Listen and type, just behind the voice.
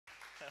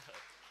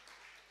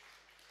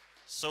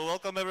So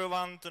welcome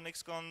everyone to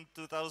NixCon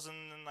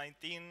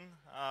 2019.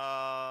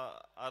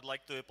 I'd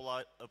like to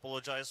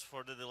apologize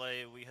for the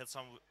delay. We had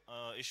some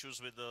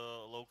issues with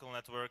the local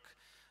network,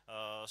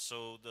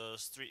 so the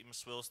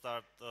streams will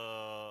start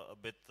a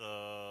bit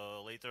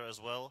later as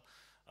well.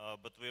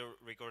 But we're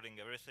recording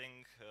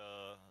everything,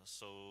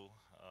 so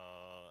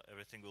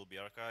everything will be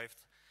archived.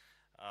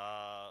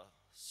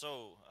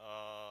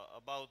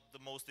 About the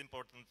most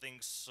important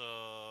things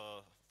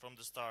from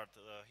the start.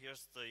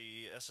 Here's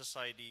the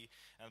SSID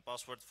and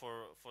password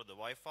for the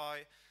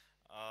Wi-Fi.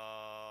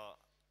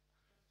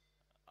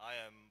 I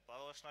am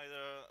Pavel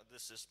Schneider.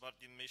 This is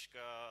Martin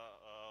Miška.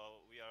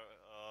 We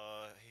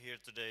are here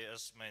today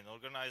as main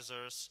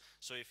organizers.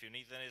 So if you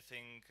need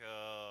anything,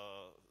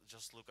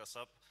 just look us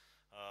up.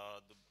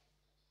 The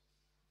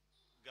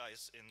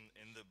guys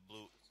in the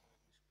blue.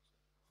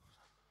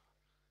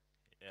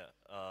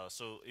 Yeah.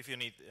 So if you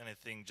need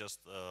anything, just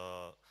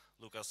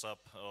look us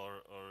up,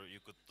 or you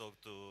could talk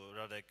to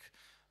Radek,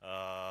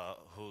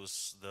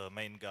 who's the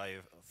main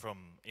guy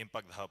from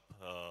Impact Hub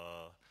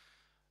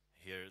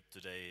here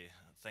today.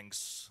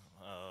 Thanks,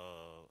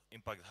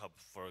 Impact Hub,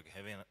 for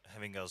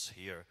having us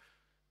here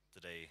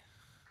today.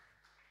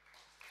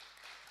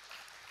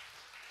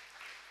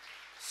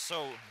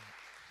 So.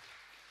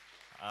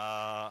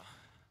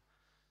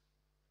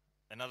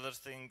 Another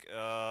thing.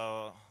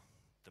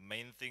 The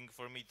main thing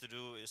for me to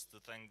do is to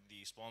thank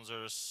the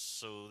sponsors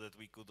so that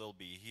we could all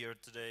be here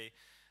today.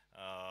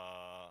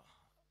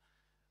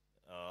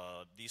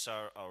 These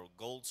are our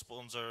gold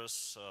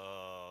sponsors.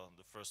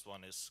 The first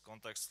one is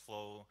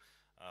ContextFlow.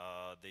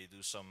 They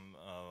do some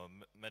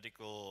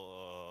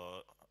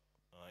medical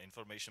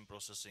information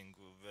processing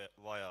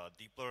via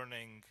deep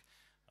learning,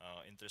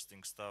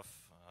 interesting stuff.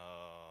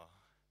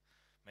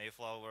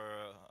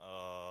 Mayflower,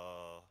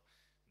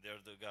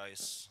 they're the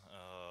guys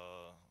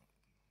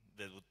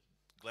that would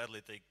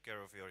gladly take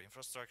care of your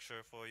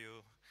infrastructure for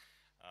you.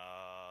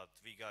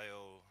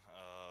 Twig.io,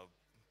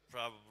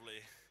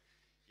 probably,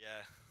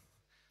 yeah.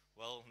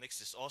 Well,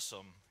 Nix is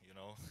awesome, you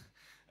know.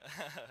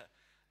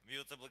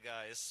 Mutable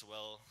guys,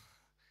 well,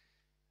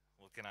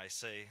 what can I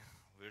say?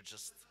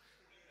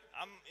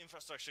 I'm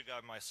infrastructure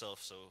guy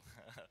myself, so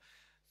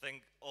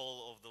thank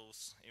all of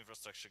those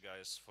infrastructure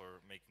guys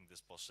for making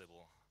this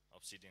possible.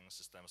 Obsidian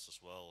Systems as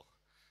well,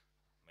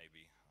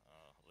 maybe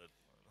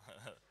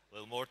a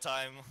little more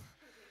time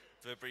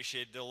to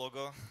appreciate the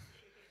logo.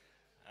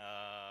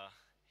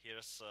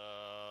 Here's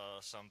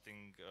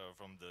something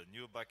from the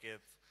new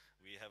bucket.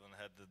 We haven't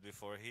had that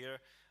before here.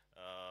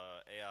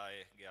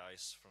 AI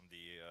guys from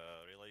the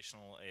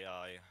relational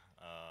AI,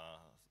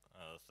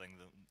 thank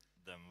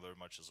them very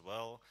much as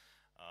well.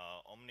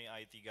 Omni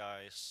IT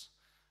guys,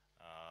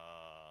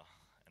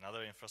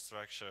 another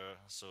infrastructure,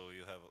 so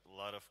you have a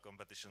lot of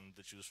competition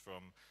to choose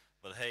from.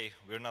 But hey,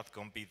 we're not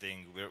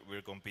competing,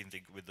 we're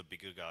competing with the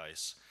bigger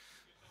guys.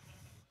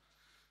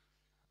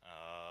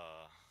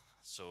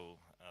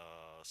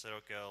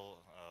 Serokel,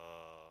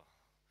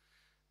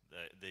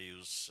 they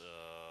use,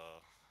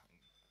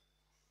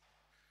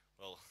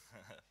 well,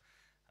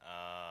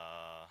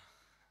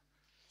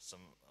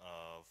 some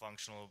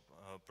functional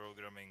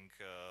programming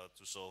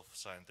to solve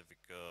scientific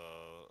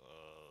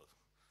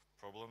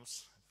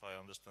problems, if I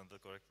understand the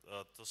correct,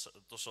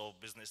 to solve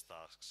business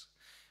tasks.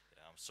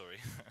 Yeah, I'm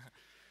sorry.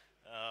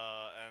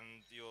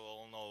 And you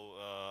all know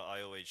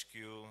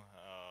IOHQ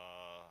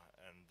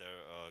and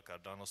their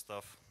Cardano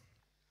stuff.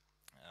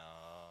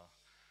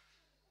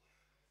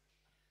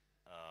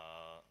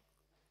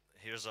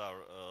 Here's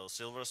our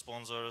silver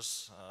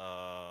sponsors.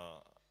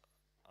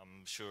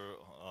 I'm sure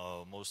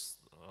most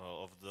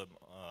of them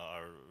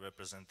are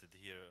represented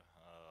here.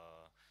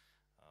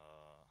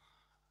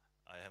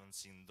 I haven't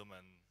seen them,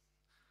 and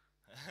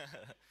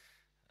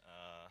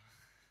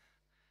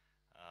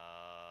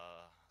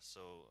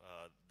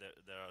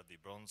there are the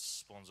bronze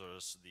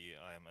sponsors, the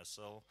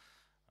IMSL,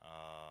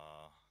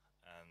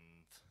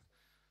 and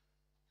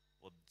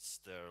what's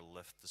there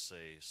left to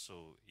say?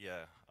 So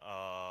yeah,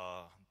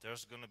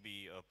 there's gonna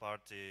be a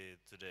party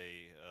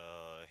today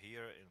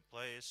here in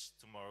place.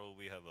 Tomorrow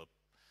we have a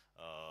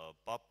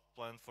pub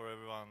planned for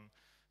everyone.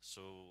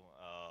 So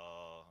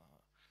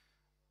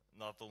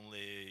not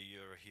only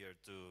you're here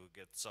to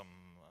get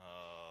some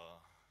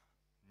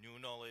new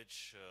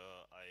knowledge,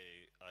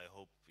 I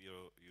hope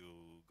you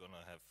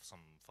gonna have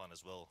some fun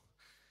as well.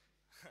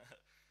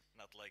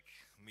 Not like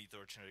me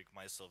torturing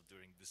myself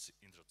during this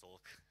intro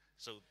talk.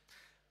 So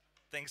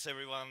thanks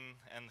everyone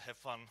and have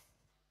fun.